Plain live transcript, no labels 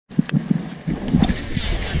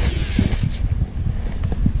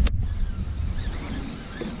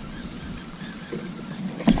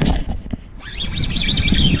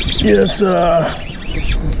Yes,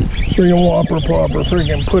 freaking whopper plopper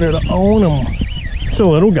freaking put it on him. It's a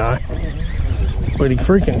little guy, but he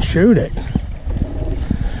freaking chewed it.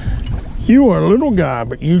 You are a little guy,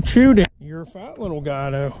 but you chewed it. You're a fat little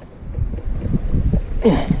guy, though.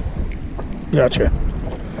 Gotcha.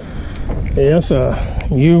 Yes,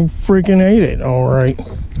 you freaking ate it, all right.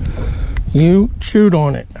 You chewed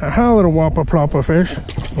on it. Hi, little whopper plopper fish.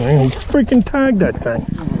 And he freaking tagged that thing.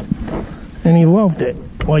 And he loved it,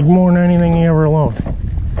 like more than anything he ever loved.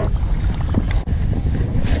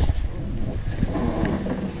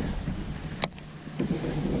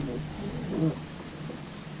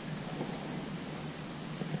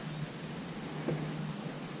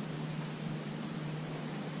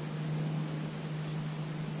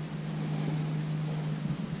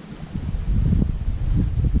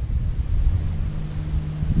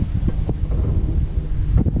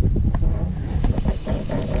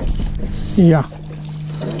 Yeah.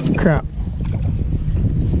 Crap.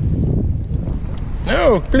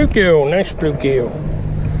 No, bluegill. Nice bluegill.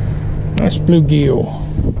 Nice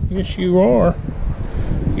bluegill. Yes, you are.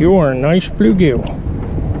 You are a nice bluegill.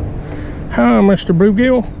 Hi, Mr.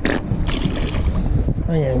 Bluegill.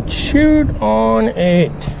 I am chewed on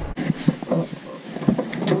it.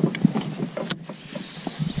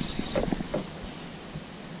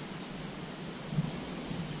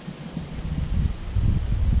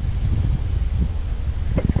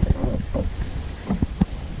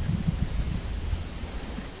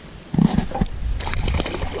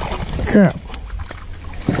 Crap.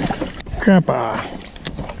 Crap-eye.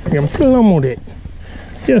 You plummeled it.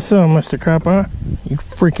 Yes, sir, Mr. Crap-eye. You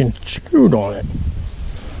freaking chewed on it.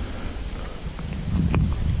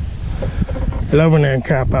 Loving them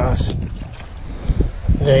crap-eyes.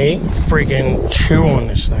 They freaking chew on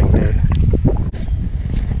this thing, dude.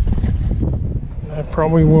 I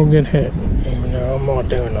probably will get hit, even though I'm not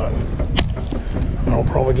doing nothing. I'll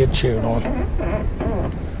probably get chewed on.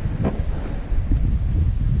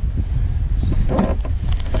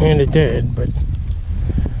 And it did, but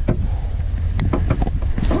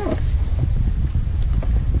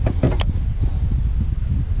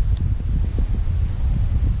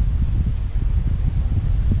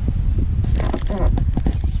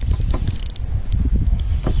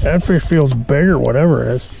that fish feels bigger, whatever it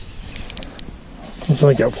is. It's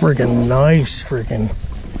like a freaking nice freaking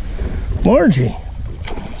largie.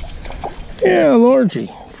 Yeah, largie.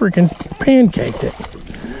 Freaking pancaked it.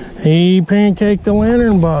 He pancaked the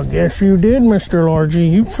lantern bug. Yes, you did, Mr.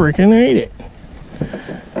 Largie. You freaking ate it.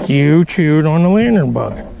 You chewed on the lantern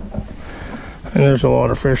bug. And there's a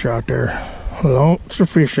lot of fish out there. Lots of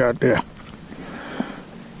fish out there.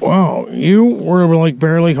 Wow, you were like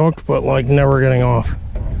barely hooked, but like never getting off.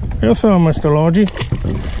 Yes, Mr. Largie.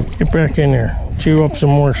 Get back in there. Chew up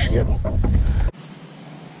some more shit.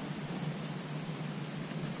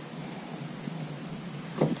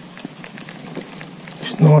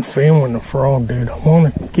 Not feeling the frog, dude. I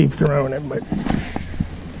want to keep throwing it, but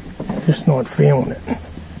just not feeling it.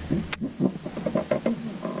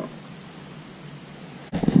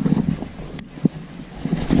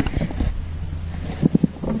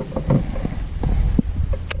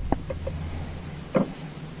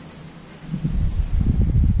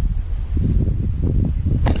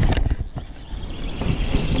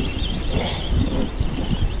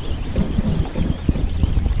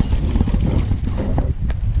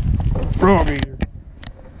 Frog eater.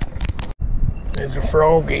 There's a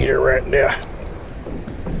frog eater right there.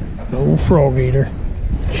 An old frog eater.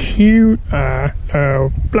 Shoot,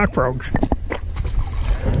 black frogs.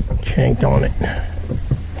 Chanked on it.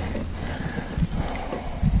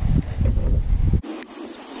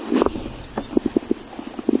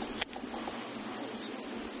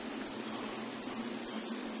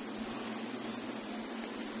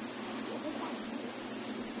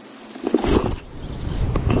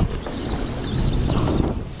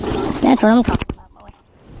 That's what I'm talking about, boys.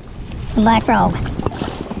 The black frog.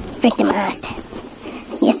 Victimized.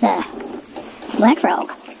 Yes, sir. Black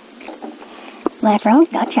frog. Black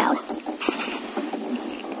frog got chowed.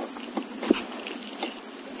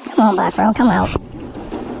 Come on, black frog, come out.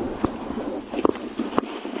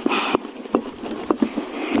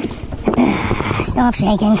 Stop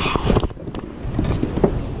shaking.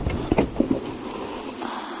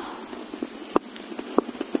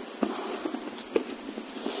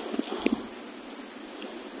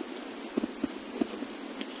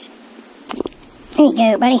 There you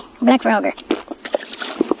go, buddy. Black frogger.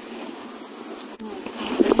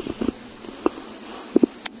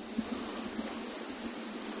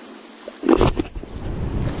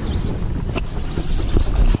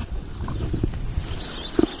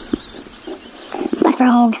 Black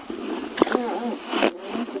frog.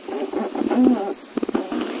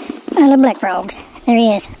 I love black frogs. There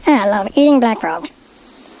he is. I love eating black frogs.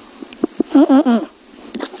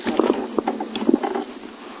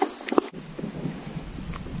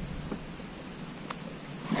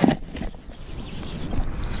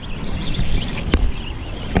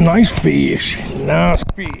 Nice fish. Nice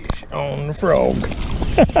fish on the frog.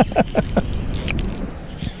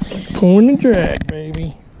 Pulling the drag,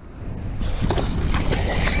 baby.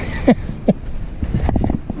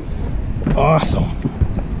 Awesome.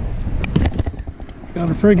 Got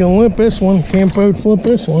to freaking lip this one. Can't boat flip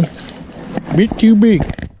this one. Bit too big.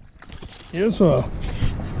 Yes, sir.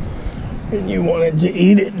 And you wanted to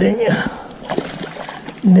eat it, didn't you?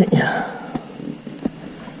 Didn't you?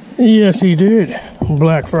 Yes, he did.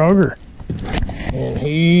 Black frogger. And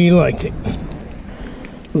he liked it.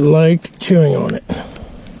 Liked chewing on it.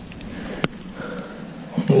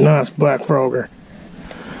 Nice black frogger.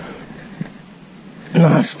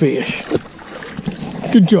 Nice fish.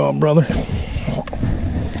 Good job, brother.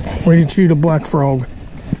 Way to chew the black frog.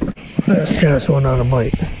 Let's cast one on a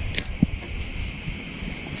bite.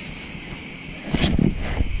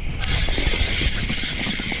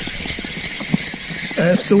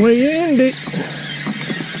 That's the way you end it.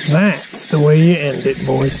 That's the way you end it,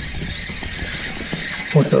 boys.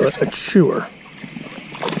 With a chewer.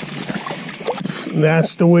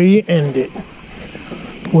 That's the way you end it.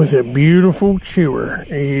 With a beautiful chewer.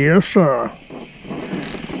 Yes, sir.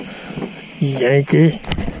 Yankee.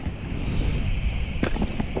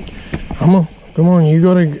 Come on, you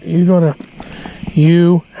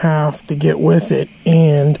have to get with it,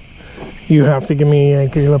 and you have to give me a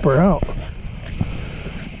Yankee lipper out.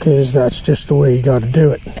 Because that's just the way you gotta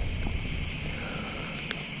do it.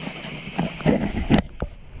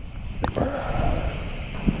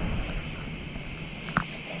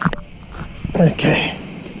 Okay.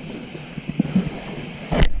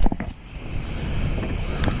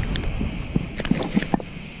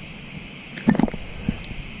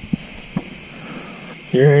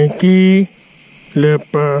 Yankee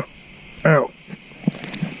lipper out.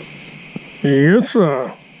 Yes,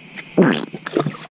 sir.